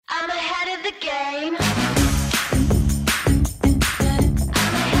ahead of the game. I'm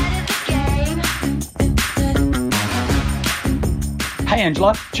ahead of the game. Hey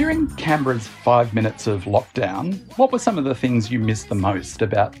Angela, during Canberra's 5 minutes of lockdown, what were some of the things you missed the most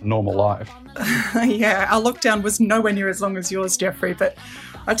about normal life? Yeah, our lockdown was nowhere near as long as yours, Jeffrey, but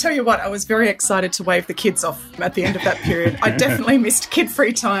I tell you what, I was very excited to wave the kids off at the end of that period. I definitely missed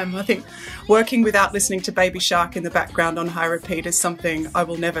kid-free time. I think working without listening to Baby Shark in the background on high repeat is something I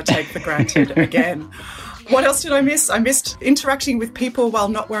will never take for granted again. What else did I miss? I missed interacting with people while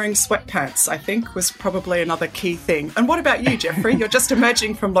not wearing sweatpants, I think, was probably another key thing. And what about you, Jeffrey? You're just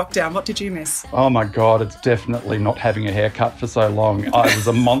emerging from lockdown. What did you miss? Oh my God, it's definitely not having a haircut for so long. I was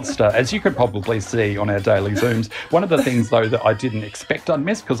a monster, as you could probably see on our daily Zooms. One of the things, though, that I didn't expect I'd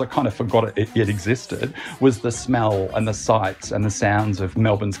miss, because I kind of forgot it existed, was the smell and the sights and the sounds of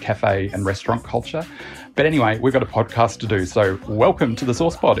Melbourne's cafe and restaurant culture. But anyway, we've got a podcast to do, so welcome to the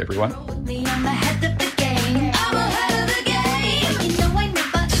Sauce Pod, everyone.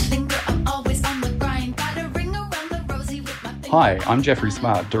 Hi, I'm Jeffrey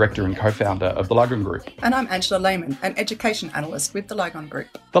Smart, Director and Co-founder of the Lygon Group. And I'm Angela Lehman, an Education Analyst with the Lygon Group.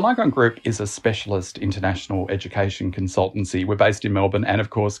 The Lygon Group is a specialist international education consultancy. We're based in Melbourne and,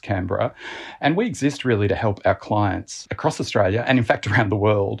 of course, Canberra. And we exist really to help our clients across Australia and, in fact, around the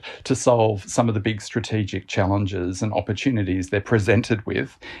world to solve some of the big strategic challenges and opportunities they're presented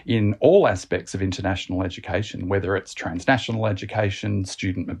with in all aspects of international education, whether it's transnational education,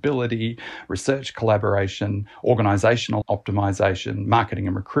 student mobility, research collaboration, organisational optimisation, marketing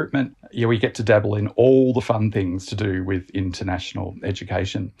and recruitment. Yeah, we get to dabble in all the fun things to do with international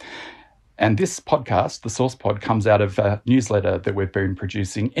education. And this podcast, the Sauce Pod, comes out of a newsletter that we've been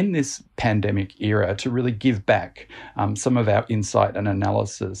producing in this pandemic era to really give back some of our insight and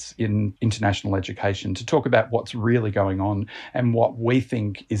analysis in international education, to talk about what's really going on and what we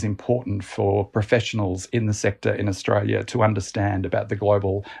think is important for professionals in the sector in Australia to understand about the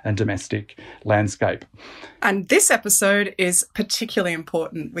global and domestic landscape. And this episode is particularly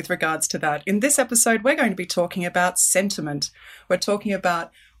important with regards to that. In this episode, we're going to be talking about sentiment. We're talking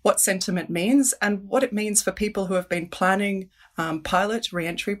about what sentiment means and what it means for people who have been planning pilot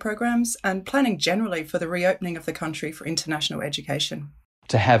re-entry programs and planning generally for the reopening of the country for international education.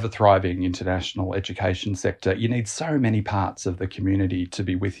 To have a thriving international education sector, you need so many parts of the community to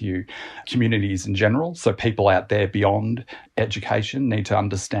be with you. Communities in general, so people out there beyond education need to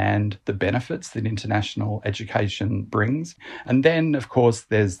understand the benefits that international education brings. And then, of course,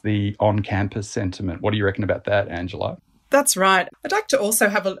 there's the on-campus sentiment. What do you reckon about that, Angela? That's right. I'd like to also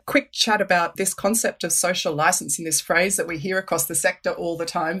have a quick chat about this concept of social licensing, this phrase that we hear across the sector all the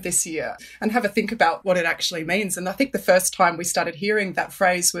time this year, and have a think about what it actually means. And I think the first time we started hearing that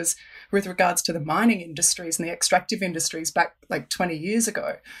phrase was with regards to the mining industries and the extractive industries back like 20 years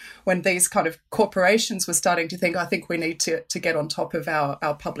ago, when these kind of corporations were starting to think, I think we need to get on top of our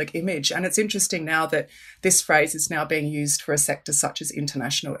public image. And it's interesting now that this phrase is now being used for a sector such as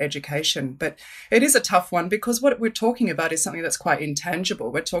international education. But it is a tough one because what we're talking about is something that's quite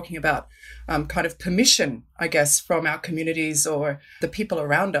intangible. We're talking about kind of permission, I guess, from our communities or the people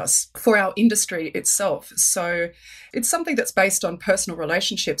around us for our industry itself. So it's something that's based on personal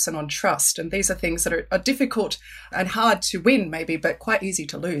relationships and on trust. And these are things that are difficult and hard to win, maybe, but quite easy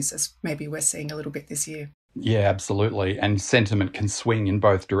to lose, as maybe we're seeing a little bit this year. Yeah, absolutely. And sentiment can swing in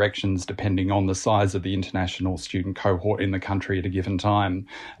both directions depending on the size of the international student cohort in the country at a given time.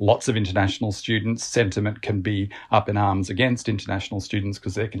 Lots of international students, sentiment can be up in arms against international students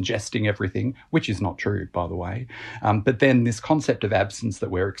because they're congesting everything, which is not true, by the way. But then this concept of absence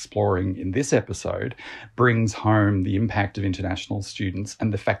that we're exploring in this episode brings home the impact of international students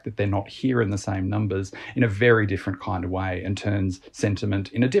and the fact that they're not here in the same numbers in a very different kind of way and turns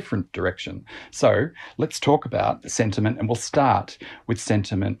sentiment in a different direction. So let's talk about sentiment, and we'll start with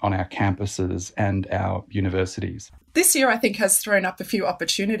sentiment on our campuses and our universities. This year, I think, has thrown up a few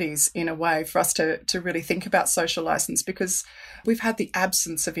opportunities in a way for us to really think about social licence, because we've had the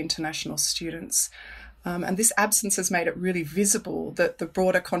absence of international students. And this absence has made it really visible that the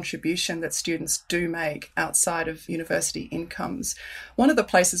broader contribution that students do make outside of university incomes. One of the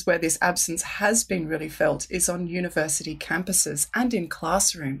places where this absence has been really felt is on university campuses and in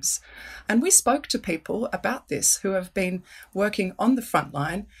classrooms. And we spoke to people about this who have been working on the front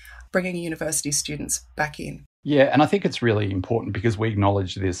line, bringing university students back in. Yeah, and I think it's really important because we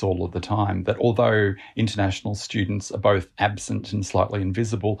acknowledge this all of the time, that although international students are both absent and slightly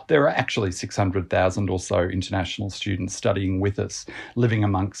invisible, there are actually 600,000 or so international students studying with us, living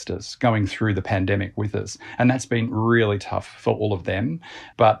amongst us, going through the pandemic with us. And that's been really tough for all of them.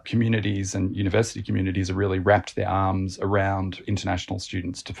 But communities and university communities have really wrapped their arms around international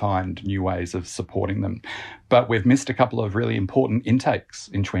students to find new ways of supporting them. But we've missed a couple of really important intakes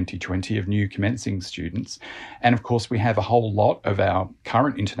in 2020 of new commencing students. And of course, we have a whole lot of our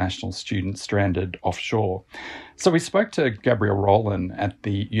current international students stranded offshore. So we spoke to Gabrielle Rowland at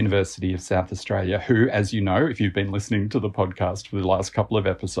the University of South Australia, who, as you know, if you've been listening to the podcast for the last couple of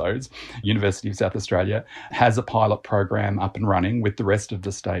episodes, University of South Australia has a pilot program up and running with the rest of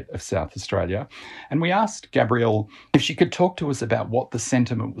the state of South Australia. And we asked Gabrielle if she could talk to us about what the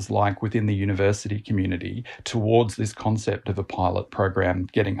sentiment was like within the university community towards this concept of a pilot program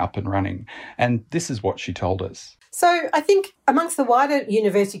getting up and running. And this is what she told us. So I think amongst the wider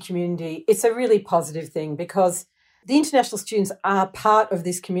university community, it's a really positive thing because the international students are part of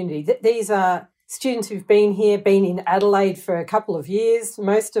this community. These are students who've been here, been in Adelaide for a couple of years,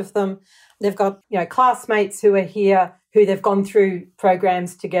 most of them. They've got, classmates who are here, who they've gone through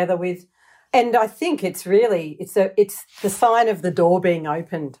programs together with. And I think it's the sign of the door being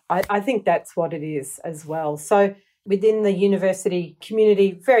opened. I think that's what it is as well. So within the university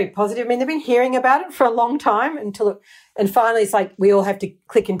community, very positive. I mean, they've been hearing about it for a long time and finally it's like we all have to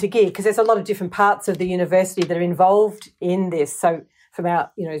click into gear because there's a lot of different parts of the university that are involved in this. So from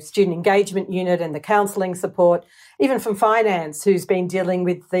our, student engagement unit and the counselling support, even from finance, who's been dealing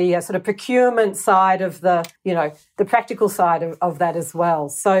with the sort of procurement side of the practical side of that as well.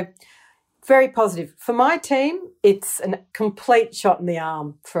 So very positive. For my team, it's a complete shot in the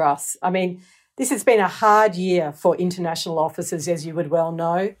arm for us. I mean, this has been a hard year for international officers, as you would well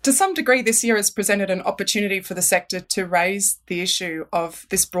know. To some degree, this year has presented an opportunity for the sector to raise the issue of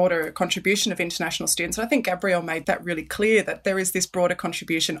this broader contribution of international students. And I think Gabrielle made that really clear, that there is this broader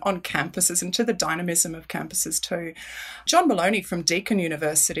contribution on campuses and to the dynamism of campuses too. John Maloney from Deakin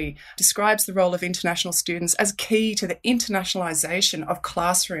University describes the role of international students as key to the internationalisation of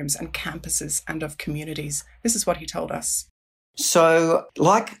classrooms and campuses and of communities. This is what he told us. So,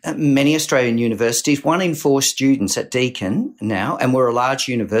 like many Australian universities, 1 in 4 students at Deakin now, and we're a large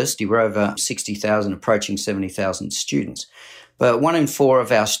university, we're over 60,000, approaching 70,000 students, but 1 in 4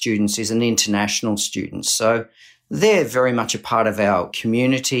 of our students is an international student. So they're very much a part of our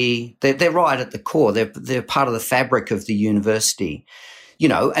community. They're right at the core. They're part of the fabric of the university.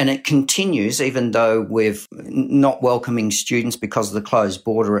 And it continues, even though we're not welcoming students because of the closed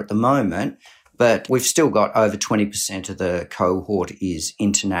border at the moment. But we've still got over 20% of the cohort is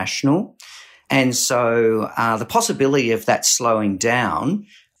international. And so the possibility of that slowing down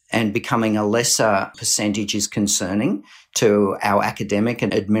and becoming a lesser percentage is concerning to our academic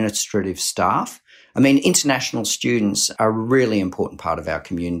and administrative staff. I mean, international students are a really important part of our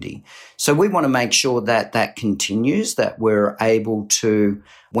community. So we want to make sure that that continues, that we're able to,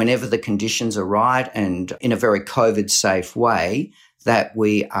 whenever the conditions are right and in a very COVID-safe way, that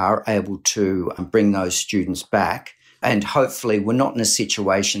we are able to bring those students back. And hopefully we're not in a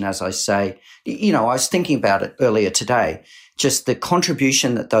situation, as I say, I was thinking about it earlier today, just the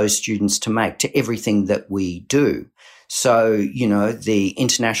contribution that those students to make to everything that we do. So, the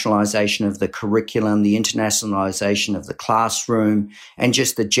internationalisation of the curriculum, the internationalisation of the classroom, and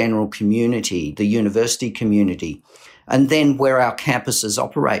just the general community, the university community. And then where our campuses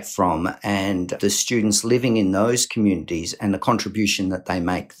operate from and the students living in those communities and the contribution that they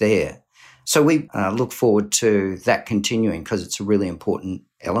make there. So we look forward to that continuing because it's a really important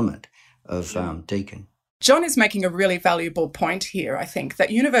element of Deakin. John is making a really valuable point here, I think,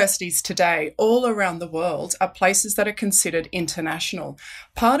 that universities today all around the world are places that are considered international.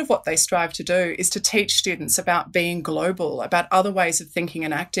 Part of what they strive to do is to teach students about being global, about other ways of thinking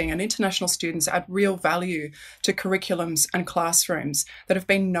and acting, and international students add real value to curriculums and classrooms that have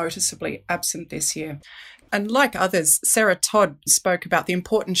been noticeably absent this year. And like others, Sarah Todd spoke about the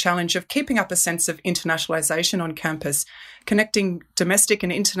important challenge of keeping up a sense of internationalisation on campus, connecting domestic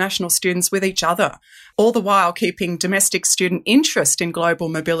and international students with each other, all the while keeping domestic student interest in global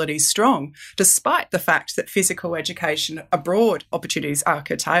mobility strong, despite the fact that physical education abroad opportunities are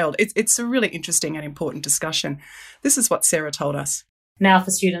curtailed. It's a really interesting and important discussion. This is what Sarah told us. Now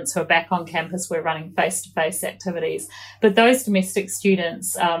for students who are back on campus, we're running face-to-face activities. But those domestic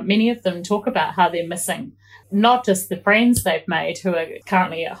students, many of them talk about how they're missing not just the friends they've made who are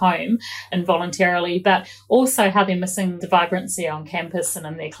currently at home involuntarily, but also how they're missing the vibrancy on campus and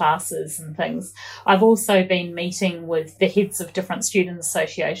in their classes and things. I've also been meeting with the heads of different student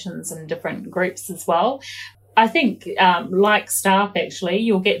associations and different groups as well. I think, like staff, actually,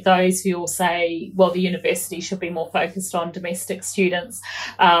 you'll get those who will say, well, the university should be more focused on domestic students.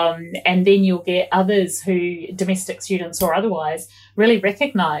 And then you'll get others who, domestic students or otherwise, really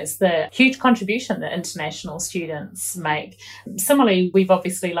recognise the huge contribution that international students make. Similarly, we've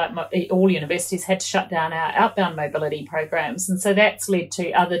obviously, like all universities, had to shut down our outbound mobility programs. And so that's led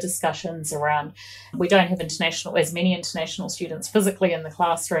to other discussions around we don't have as many international students physically in the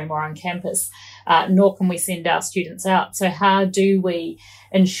classroom or on campus, nor can we send our students out. So how do we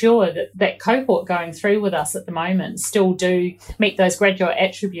ensure that that cohort going through with us at the moment still do meet those graduate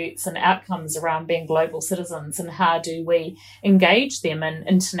attributes and outcomes around being global citizens, and how do we engage them in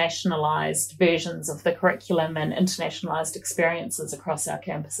internationalised versions of the curriculum and internationalised experiences across our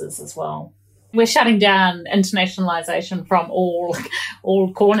campuses as well? We're shutting down internationalisation from all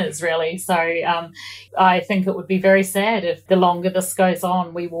corners, really. So I think it would be very sad if the longer this goes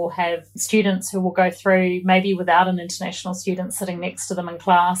on, we will have students who will go through maybe without an international student sitting next to them in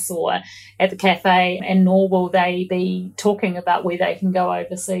class or at the cafe, and nor will they be talking about where they can go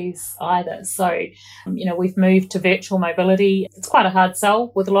overseas either. So, we've moved to virtual mobility. It's quite a hard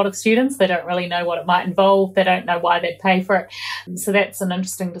sell with a lot of students. They don't really know what it might involve. They don't know why they'd pay for it. So that's an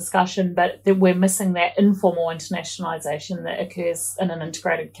interesting discussion, but we're missing that informal internationalisation that occurs in an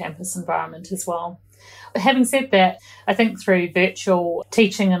integrated campus environment as well. Having said that, I think through virtual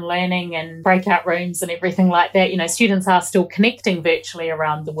teaching and learning and breakout rooms and everything like that, students are still connecting virtually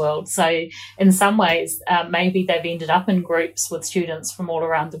around the world. So in some ways, maybe they've ended up in groups with students from all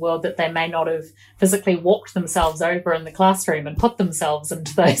around the world that they may not have physically walked themselves over in the classroom and put themselves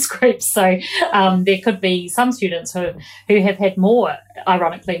into those groups. So there could be some students who have had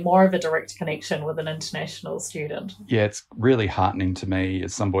ironically, more of a direct connection with an international student. Yeah, it's really heartening to me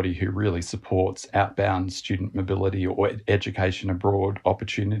as somebody who really supports outbound student mobility or education abroad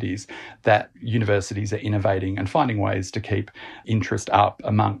opportunities that universities are innovating and finding ways to keep interest up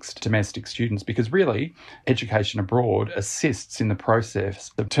amongst domestic students, because really education abroad assists in the process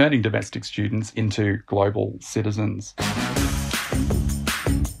of turning domestic students into global citizens.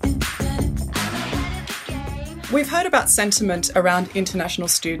 We've heard about sentiment around international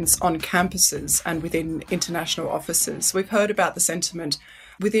students on campuses and within international offices. We've heard about the sentiment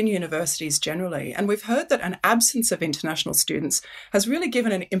within universities generally, and we've heard that an absence of international students has really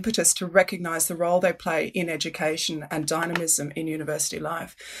given an impetus to recognise the role they play in education and dynamism in university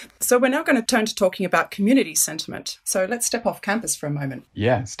life. So we're now going to turn to talking about community sentiment. So let's step off campus for a moment.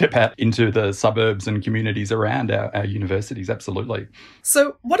 Yeah, step out into the suburbs and communities around our universities, absolutely.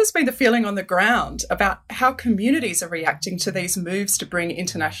 So what has been the feeling on the ground about how communities are reacting to these moves to bring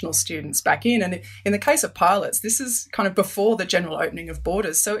international students back in? And in the case of pilots, this is kind of before the general opening of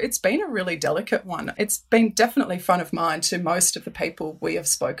borders. So it's been a really delicate one. It's been definitely front of mind to most of the people we have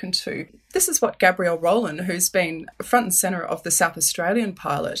spoken to. This is what Gabrielle Rowland, who's been front and centre of the South Australian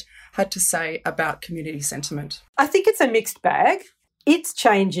pilot, had to say about community sentiment. I think it's a mixed bag. It's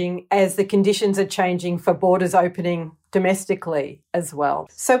changing as the conditions are changing for borders opening domestically as well.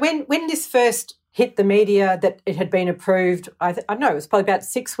 So when this first hit the media that it had been approved, I don't know, it was probably about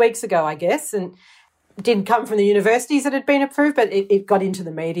 6 weeks ago, I guess, and didn't come from the universities that had been approved, but it got into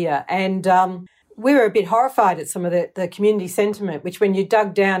the media. And we were a bit horrified at some of the community sentiment, which when you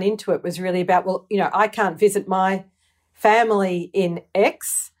dug down into it was really about, well, I can't visit my family in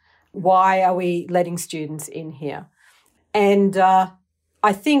X. Why are we letting students in here? And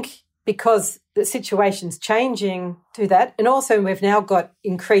I think because the situation's changing to that, and also we've now got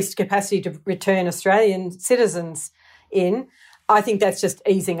increased capacity to return Australian citizens in, I think that's just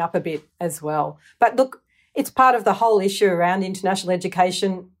easing up a bit as well. But look, it's part of the whole issue around international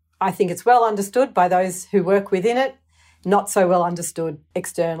education. I think it's well understood by those who work within it, not so well understood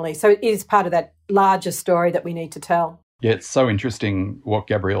externally. So it is part of that larger story that we need to tell. Yeah, it's so interesting what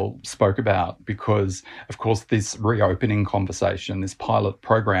Gabrielle spoke about because, of course, this reopening conversation, this pilot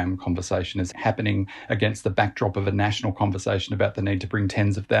program conversation is happening against the backdrop of a national conversation about the need to bring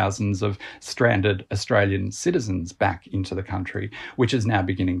tens of thousands of stranded Australian citizens back into the country, which is now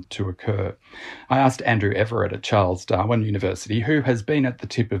beginning to occur. I asked Andrew Everett at Charles Darwin University, who has been at the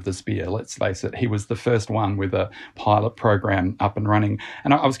tip of the spear, let's face it. He was the first one with a pilot program up and running.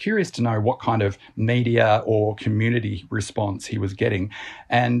 And I was curious to know what kind of media or community response he was getting.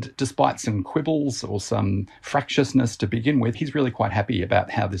 And despite some quibbles or some fractiousness to begin with, he's really quite happy about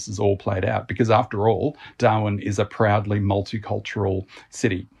how this has all played out because after all, Darwin is a proudly multicultural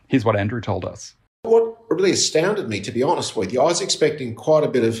city. Here's what Andrew told us. What really astounded me, to be honest with you, I was expecting quite a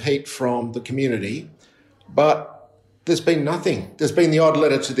bit of heat from the community, but there's been nothing. There's been the odd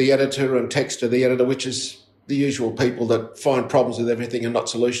letter to the editor and text to the editor, which is the usual people that find problems with everything and not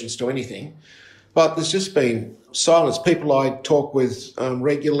solutions to anything. But there's just been silence. People I talk with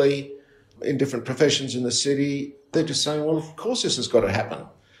regularly in different professions in the city, they're just saying, well, of course this has got to happen.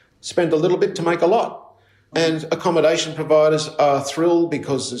 Spend a little bit to make a lot. And accommodation providers are thrilled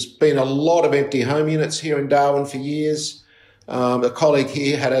because there's been a lot of empty home units here in Darwin for years. A colleague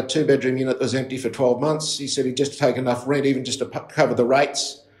here had a 2-bedroom unit that was empty for 12 months. He said he'd just take enough rent even just to cover the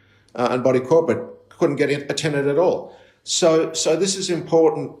rates and body corporate. Couldn't get a tenant at all. So this is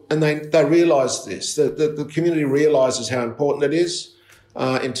important, and they realise this. The community realises how important it is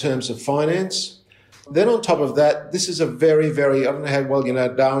in terms of finance. Then on top of that, this is a very, very, I don't know how well you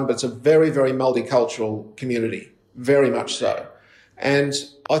know Darwin, but it's a very, very multicultural community, very much so. And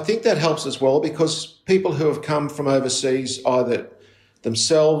I think that helps as well because people who have come from overseas, either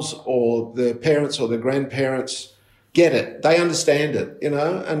themselves or their parents or their grandparents, get it. They understand it, you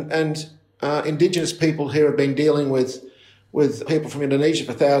know, and Indigenous people here have been dealing with people from Indonesia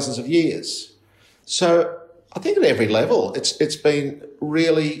for thousands of years. So I think at every level, it's been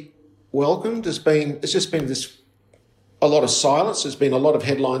really welcomed. It's just been a lot of silence. There's been a lot of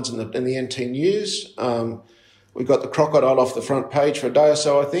headlines in the NT News. We got the crocodile off the front page for a day or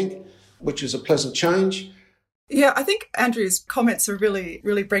so, I think, which is a pleasant change. Yeah, I think Andrew's comments are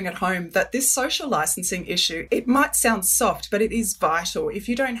really bring it home that this social licensing issue, it might sound soft, but it is vital. If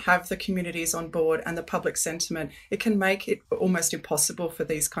you don't have the communities on board and the public sentiment, it can make it almost impossible for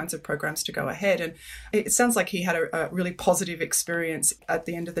these kinds of programs to go ahead. And it sounds like he had a really positive experience at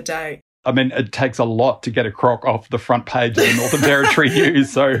the end of the day. I mean, it takes a lot to get a croc off the front page of the Northern Territory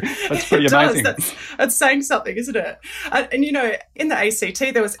News, so that's pretty amazing. That's saying something, isn't it? And, you know, in the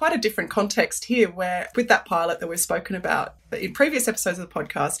ACT, there was quite a different context here where, with that pilot that we've spoken about in previous episodes of the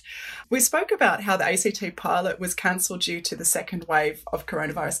podcast, we spoke about how the ACT pilot was cancelled due to the second wave of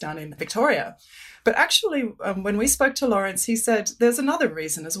coronavirus down in Victoria. But actually, when we spoke to Lawrence, he said there's another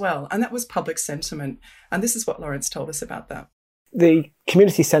reason as well, and that was public sentiment. And this is what Lawrence told us about that. The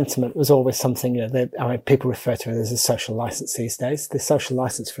community sentiment was always something that people refer to it as a social license these days. The social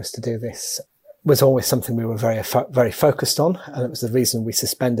license for us to do this was always something we were very focused on, and it was the reason we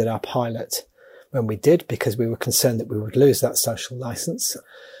suspended our pilot when we did, because we were concerned that we would lose that social license.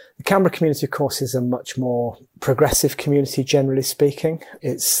 The Canberra community, of course, is a much more progressive community, generally speaking.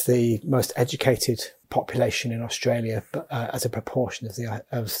 It's the most educated population in Australia as a proportion of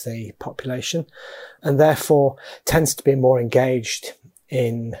the population, and therefore tends to be more engaged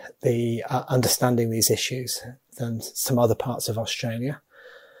in the understanding these issues than some other parts of Australia.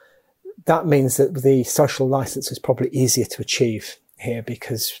 That means that the social license is probably easier to achieve here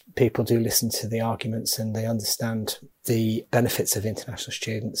because people do listen to the arguments and they understand the benefits of international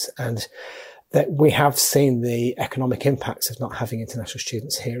students, and that we have seen the economic impacts of not having international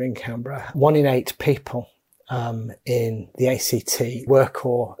students here in Canberra. 1 in 8 people in the ACT work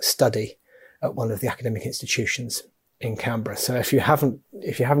or study at one of the academic institutions in Canberra. So if you haven't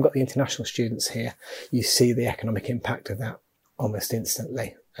got the international students here, you see the economic impact of that almost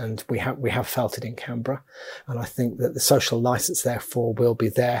instantly. And we have felt it in Canberra. And I think that the social license, therefore, will be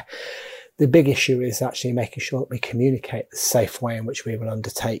there. The big issue is actually making sure that we communicate the safe way in which we will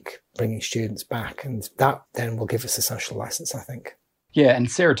undertake bringing students back. And that then will give us a social license, I think. Yeah,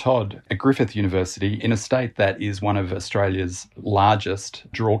 and Sarah Todd at Griffith University, in a state that is one of Australia's largest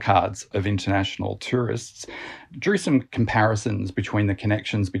draw cards of international tourists, drew some comparisons between the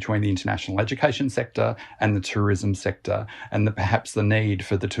connections between the international education sector and the tourism sector, and perhaps the need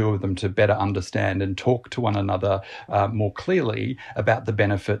for the two of them to better understand and talk to one another more clearly about the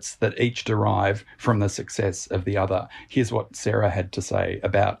benefits that each derive from the success of the other. Here's what Sarah had to say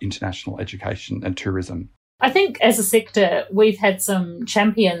about international education and tourism. I think as a sector, we've had some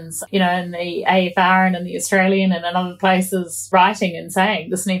champions, you know, in the AFR and in the Australian and in other places writing and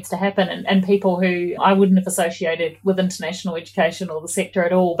saying this needs to happen, and people who I wouldn't have associated with international education or the sector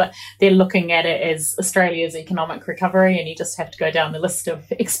at all, but they're looking at it as Australia's economic recovery, and you just have to go down the list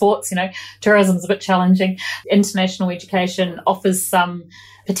of exports. You know, tourism's a bit challenging. International education offers some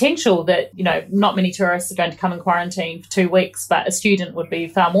potential that, you know, not many tourists are going to come in quarantine for 2 weeks, but a student would be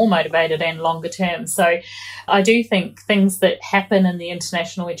far more motivated and longer term. So I do think things that happen in the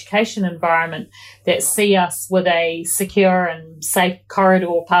international education environment that see us with a secure and safe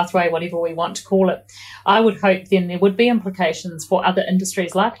corridor, pathway, whatever we want to call it, I would hope then there would be implications for other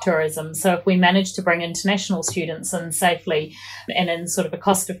industries like tourism. So if we manage to bring international students in safely and in sort of a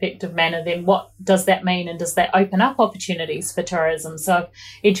cost-effective manner, then what does that mean, and does that open up opportunities for tourism? So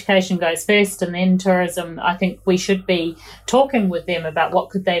if education goes first and then tourism, I think we should be talking with them about what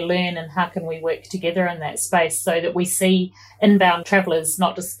could they learn and how can we work together in that space so that we see inbound travellers,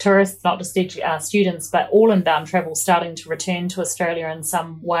 not just tourists, not just students, but all inbound travel starting to return to Australia in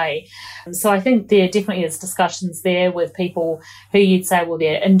some way. So I think there definitely is discussions there with people who you'd say, well,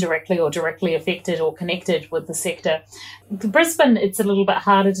 they're indirectly or directly affected or connected with the sector. Brisbane, it's a little bit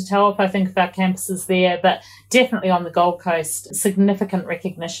harder to tell if I think of our campuses there, but definitely on the Gold Coast, significant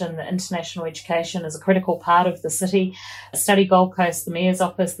recognition that international education is a critical part of the city. Study Gold Coast, the Mayor's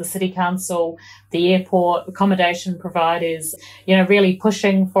Office, the City Council, the airport, accommodation providers, really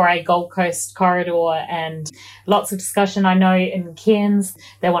pushing for a Gold Coast corridor, and lots of discussion. I know in Cairns,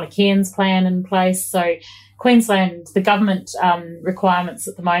 they want a Cairns plan in place. So Queensland, the government requirements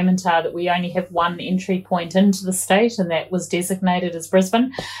at the moment are that we only have one entry point into the state, and that was designated as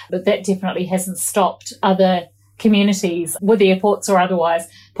Brisbane. But that definitely hasn't stopped other communities, with airports or otherwise,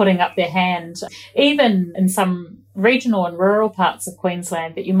 putting up their hand. Even in some regional and rural parts of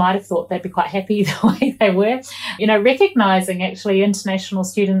Queensland that you might have thought they'd be quite happy the way they were, recognising actually international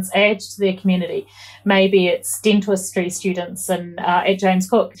students add to their community. Maybe it's dentistry students at James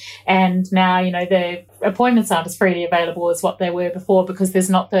Cook, and now, the appointments aren't as freely available as what they were before because there's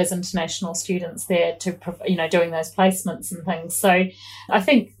not those international students there to, doing those placements and things. So I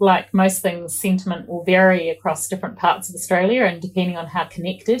think, like most things, sentiment will vary across different parts of Australia and depending on how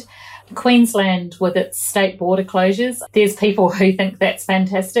connected. Queensland, with its state border closures, there's people who think that's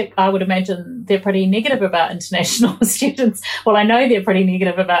fantastic. I would imagine they're pretty negative about international students. Well, I know they're pretty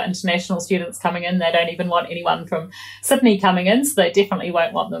negative about international students coming in. They don't even want anyone from Sydney coming in, so they definitely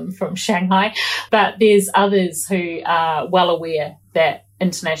won't want them from Shanghai. But there's others who are well aware that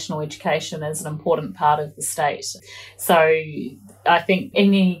international education is an important part of the state. So I think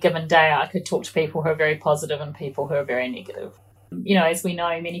any given day I could talk to people who are very positive and people who are very negative. As we know,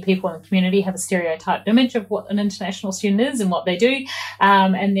 many people in the community have a stereotyped image of what an international student is and what they do,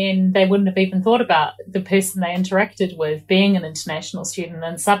 and then they wouldn't have even thought about the person they interacted with being an international student.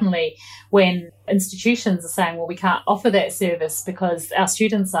 And suddenly, when institutions are saying, well, we can't offer that service because our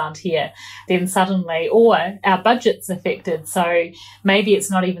students aren't here, then suddenly, or our budget's affected. So maybe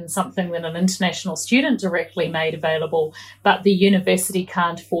it's not even something that an international student directly made available, but the university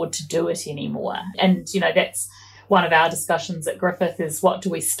can't afford to do it anymore. And, that's one of our discussions at Griffith is, what do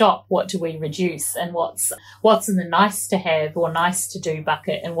we stop, what do we reduce, and what's in the nice to have or nice to do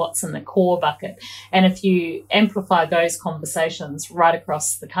bucket and what's in the core bucket. And if you amplify those conversations right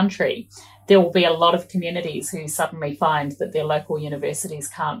across the country, there will be a lot of communities who suddenly find that their local universities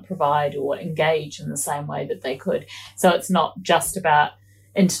can't provide or engage in the same way that they could. So it's not just about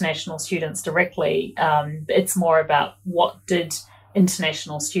international students directly, it's more about what did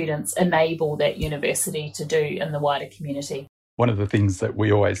international students enable that university to do in the wider community. One of the things that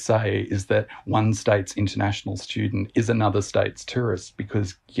we always say is that one state's international student is another state's tourist,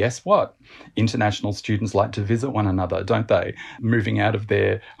 because guess what? International students like to visit one another, don't they? Moving out of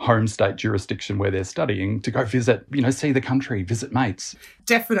their home state jurisdiction where they're studying to go visit, see the country, visit mates.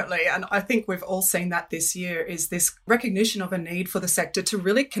 Definitely. And I think we've all seen that this year, is this recognition of a need for the sector to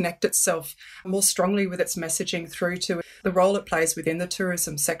really connect itself more strongly with its messaging through to the role it plays within the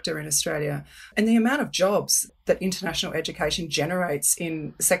tourism sector in Australia, and the amount of jobs that international education generates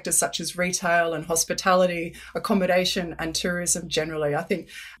in sectors such as retail and hospitality, accommodation and tourism generally. I think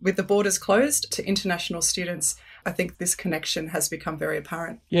with the borders closed to international students, I think this connection has become very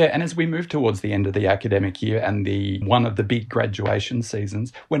apparent. Yeah, and as we move towards the end of the academic year and one of the big graduation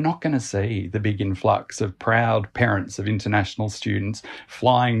seasons, we're not going to see the big influx of proud parents of international students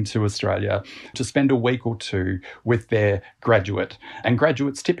flying to Australia to spend a week or two with their graduate. And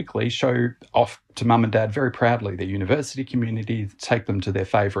graduates typically show off to mum and dad very proudly their university community, take them to their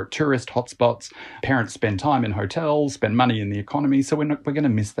favourite tourist hotspots. Parents spend time in hotels, spend money in the economy. So we're going to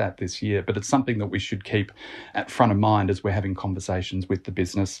miss that this year, but it's something that we should keep at front of mind as we're having conversations with the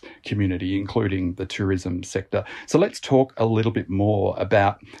business community, including the tourism sector. So let's talk a little bit more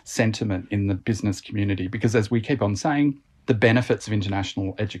about sentiment in the business community, because as we keep on saying, the benefits of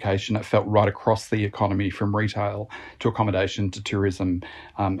international education are felt right across the economy, from retail to accommodation to tourism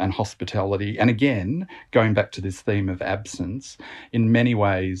and hospitality. And again, going back to this theme of absence, in many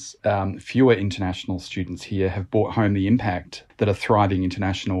ways, fewer international students here have brought home the impact that a thriving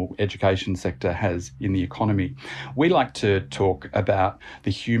international education sector has in the economy. We like to talk about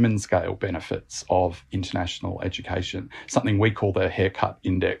the human scale benefits of international education, something we call the haircut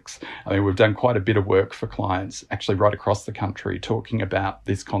index. I mean, we've done quite a bit of work for clients actually right across the country talking about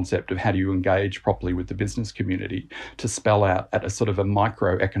this concept of how do you engage properly with the business community to spell out at a sort of a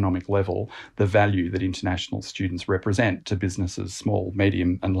microeconomic level the value that international students represent to businesses, small,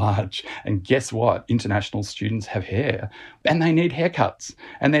 medium and large. And guess what? International students have hair, and they they need haircuts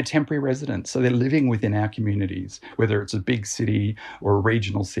and they're temporary residents. So they're living within our communities, whether it's a big city or a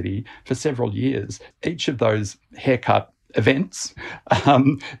regional city, for several years. Each of those haircut events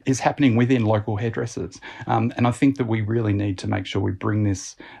is happening within local hairdressers. And I think that we really need to make sure we bring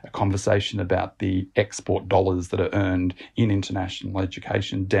this conversation about the export dollars that are earned in international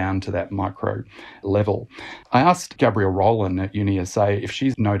education down to that micro level. I asked Gabrielle Rowland at UniSA if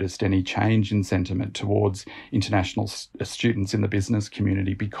she's noticed any change in sentiment towards international students in the business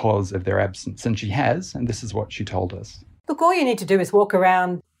community because of their absence. And she has, and this is what she told us. Look, all you need to do is walk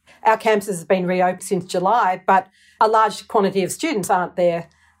around. Our campus has been reopened since July, but a large quantity of students aren't there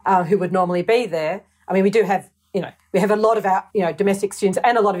who would normally be there. I mean, we do have, we have a lot of our, domestic students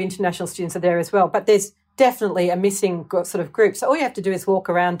and a lot of international students are there as well, but there's definitely a missing sort of group. So all you have to do is walk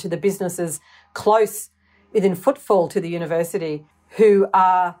around to the businesses close within footfall to the university who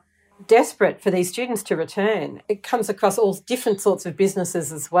are desperate for these students to return. It comes across all different sorts of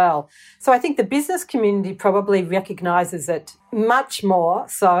businesses as well. So I think the business community probably recognises it much more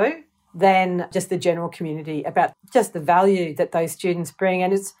so than just the general community about just the value that those students bring.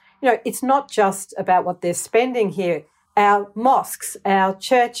 And it's not just about what they're spending here. Our mosques, our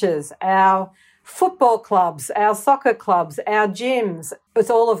churches, our football clubs, our soccer clubs, our gyms,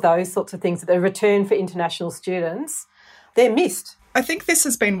 it's all of those sorts of things that are returned for international students. They're missed. I think this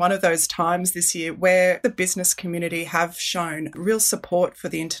has been one of those times this year where the business community have shown real support for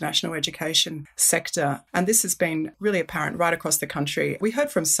the international education sector. And this has been really apparent right across the country. We heard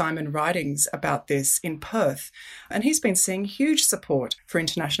from Simon Ridings about this in Perth, and he's been seeing huge support for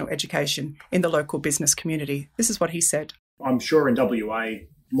international education in the local business community. This is what he said. I'm sure in WA,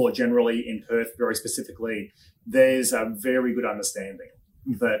 more generally in Perth, very specifically, there's a very good understanding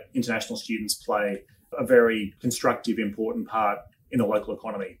that international students play a very constructive, important part in the local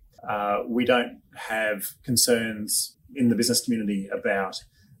economy. We don't have concerns in the business community about,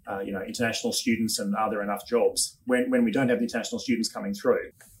 international students and are there enough jobs. When we don't have the international students coming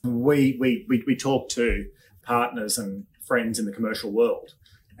through, we talk to partners and friends in the commercial world,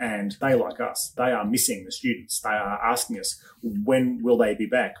 and they, like us, they are missing the students. They are asking us, when will they be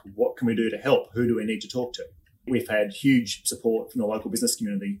back? What can we do to help? Who do we need to talk to? We've had huge support from the local business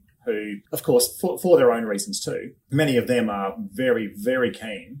community who, of course, for their own reasons too, many of them are very, very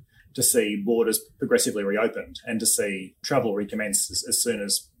keen to see borders progressively reopened and to see travel recommence as soon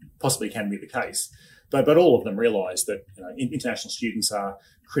as possibly can be the case. But all of them realise that international students are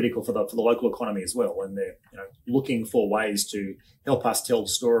critical for the local economy as well, and they're looking for ways to help us tell the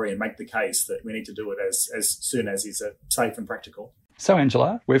story and make the case that we need to do it as soon as is safe and practical. So,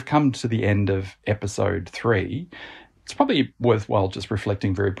 Angela, we've come to the end of episode 3. It's probably worthwhile just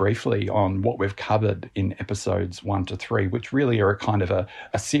reflecting very briefly on what we've covered in episodes 1 to 3, which really are a kind of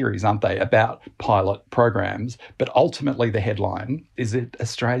a series, aren't they, about pilot programs. But ultimately the headline is that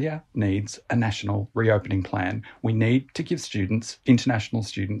Australia needs a national reopening plan. We need to give students, international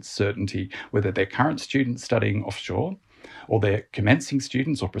students, certainty, whether they're current students studying offshore or they're commencing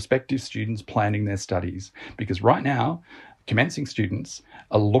students or prospective students planning their studies. Because right now, commencing students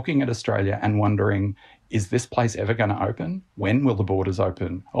are looking at Australia and wondering, is this place ever going to open? When will the borders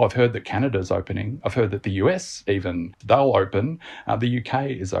open? Oh, I've heard that Canada's opening. I've heard that the US even, they'll open. The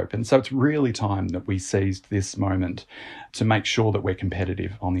UK is open. So it's really time that we seized this moment to make sure that we're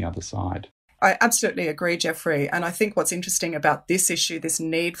competitive on the other side. I absolutely agree, Jeffrey. And I think what's interesting about this issue, this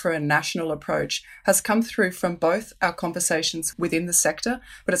need for a national approach, has come through from both our conversations within the sector,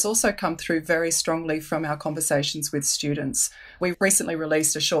 but it's also come through very strongly from our conversations with students. We recently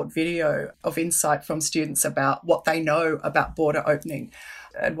released a short video of insight from students about what they know about border opening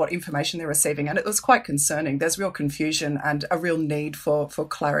and what information they're receiving. And it was quite concerning. There's real confusion and a real need for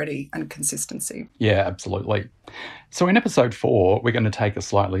clarity and consistency. Yeah, absolutely. So in episode 4, we're going to take a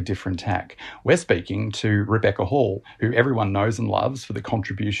slightly different tack. We're speaking to Rebecca Hall, who everyone knows and loves for the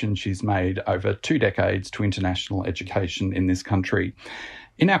contribution she's made over 2 decades to international education in this country.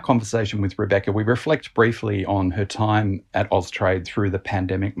 In our conversation with Rebecca, we reflect briefly on her time at Austrade through the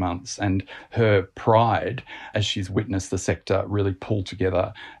pandemic months and her pride as she's witnessed the sector really pull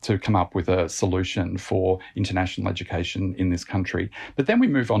together to come up with a solution for international education in this country. But then we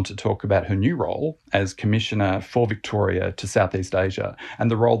move on to talk about her new role as Commissioner for Victoria to Southeast Asia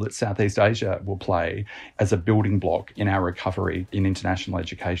and the role that Southeast Asia will play as a building block in our recovery in international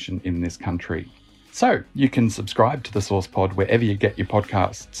education in this country. So you can subscribe to The Source Pod wherever you get your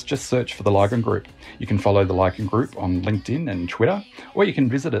podcasts. Just search for The Lygon Group. You can follow The Lygon Group on LinkedIn and Twitter, or you can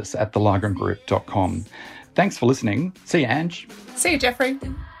visit us at thelygongroup.com. Thanks for listening. See you, Ange. See you, Jeffrey.